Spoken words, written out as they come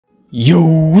Yo,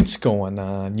 what's going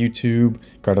on YouTube?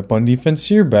 GuardUpOnDefense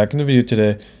here, back in the video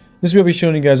today. This video I'll be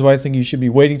showing you guys why I think you should be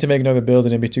waiting to make another build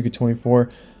in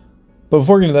NBA2K24. But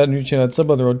before we get into that, new channel,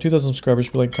 sub on the road 2,000 subscribers,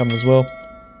 should be like, comment as well.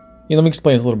 And let me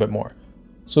explain this a little bit more.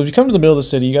 So if you come to the middle of the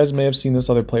city, you guys may have seen this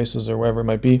other places or wherever it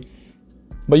might be.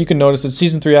 But you can notice that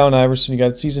Season 3 Allen Iverson, you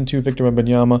got Season 2 Victor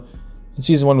Wembanyama, and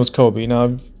Season 1 was Kobe. Now,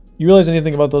 if you realize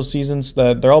anything about those seasons,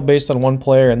 that they're all based on one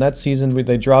player, and that season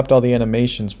they dropped all the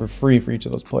animations for free for each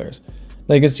of those players.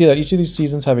 Now you can see that each of these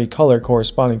seasons have a color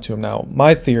corresponding to them. Now,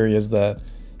 my theory is that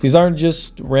these aren't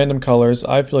just random colors.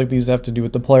 I feel like these have to do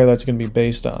with the player that's going to be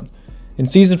based on. In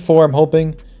Season 4, I'm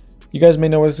hoping, you guys may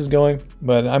know where this is going,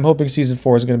 but I'm hoping Season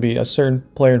 4 is going to be a certain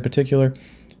player in particular.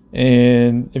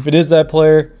 And if it is that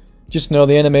player, just know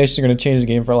the animations are going to change the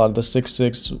game for a lot of the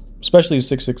 6'6", especially the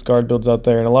 6'6" guard builds out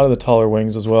there, and a lot of the taller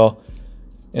wings as well.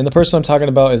 And the person I'm talking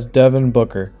about is Devin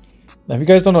Booker. Now, if you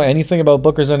guys don't know anything about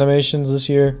Booker's animations this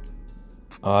year,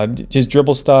 his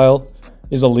dribble style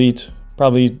is elite,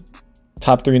 probably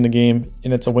top 3 in the game,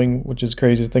 and it's a wing, which is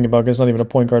crazy to think about because it's not even a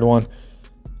point guard one.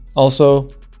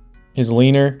 Also, his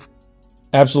leaner,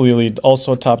 absolutely elite,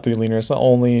 also a top 3 leaner. It's not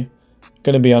only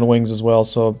going to be on wings as well,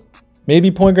 so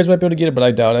maybe point guards might be able to get it, but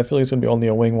I doubt it. I feel like it's going to be only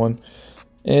a wing one.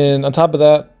 And on top of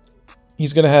that,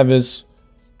 he's going to have his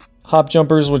hop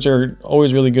jumpers, which are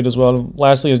always really good as well.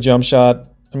 Lastly, his jump shot.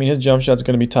 I mean, his jump shot is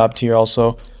going to be top tier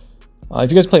also.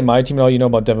 If you guys play My Team at all, you know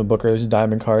about Devin Booker, his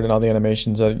diamond card, and all the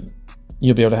animations that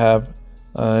you'll be able to have.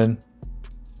 And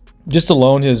just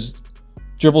alone, his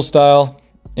dribble style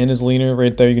and his leaner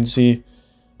right there, you can see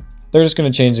they're just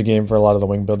going to change the game for a lot of the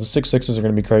wing builds. The 6'6s are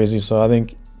going to be crazy, so I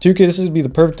think 2K, this is going to be the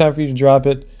perfect time for you to drop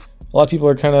it. A lot of people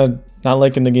are kind of not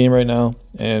liking the game right now,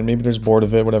 and maybe they're just bored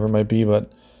of it, whatever it might be,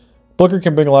 but Booker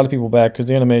can bring a lot of people back because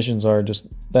the animations are just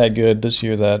that good this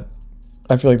year that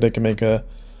I feel like they can make a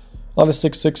lot of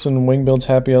 6'6 and wing builds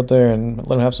happy out there and let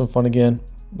them have some fun again.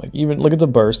 Like, even look at the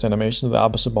burst animation of the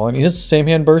opposite ball. I mean, his same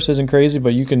hand burst isn't crazy,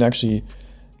 but you can actually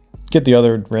get the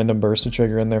other random burst to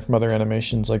trigger in there from other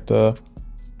animations, like the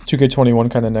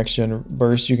 2K21 kind of next gen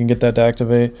burst. You can get that to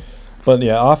activate. But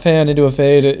yeah, offhand into a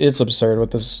fade, it's absurd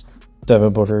what this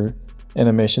Devin Booker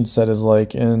animation set is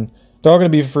like, and they're all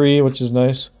going to be free, which is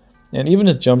nice. And even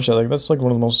his jump shot, like, that's like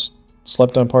one of the most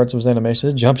slept on parts of his animation.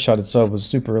 His jump shot itself was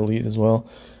super elite as well.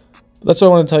 But that's what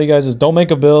I want to tell you guys is don't make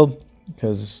a build,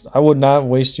 because I would not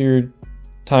waste your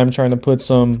time trying to put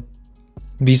some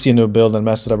VC into a build and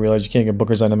mess it up, realize you can't get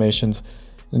Booker's animations.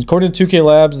 And according to 2K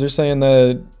Labs, they're saying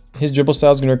that his dribble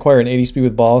style is going to require an 80 speed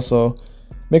with ball, so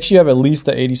make sure you have at least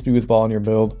the 80 speed with ball in your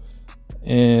build.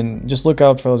 And just look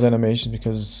out for those animations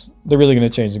because they're really going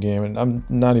to change the game. And I'm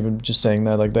not even just saying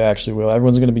that, like, they actually will.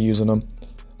 Everyone's going to be using them,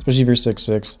 especially if you're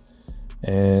 6'6".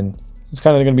 And it's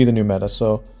kind of going to be the new meta.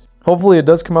 So hopefully it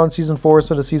does come out in Season 4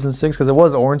 instead of Season 6, because it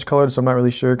was orange colored, so I'm not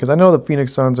really sure. Because I know the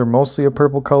Phoenix Suns are mostly a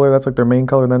purple color. That's like their main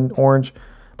color, then orange.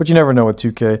 But you never know with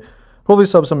 2K. Hopefully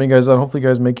sub some of you guys out. Hopefully you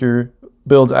guys make your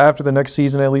builds after the next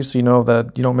season at least, so you know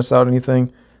that you don't miss out on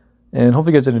anything. And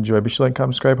hopefully you guys did enjoy. Be sure to like,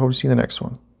 comment, subscribe. Hope to see you in the next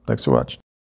one. Thanks for watching.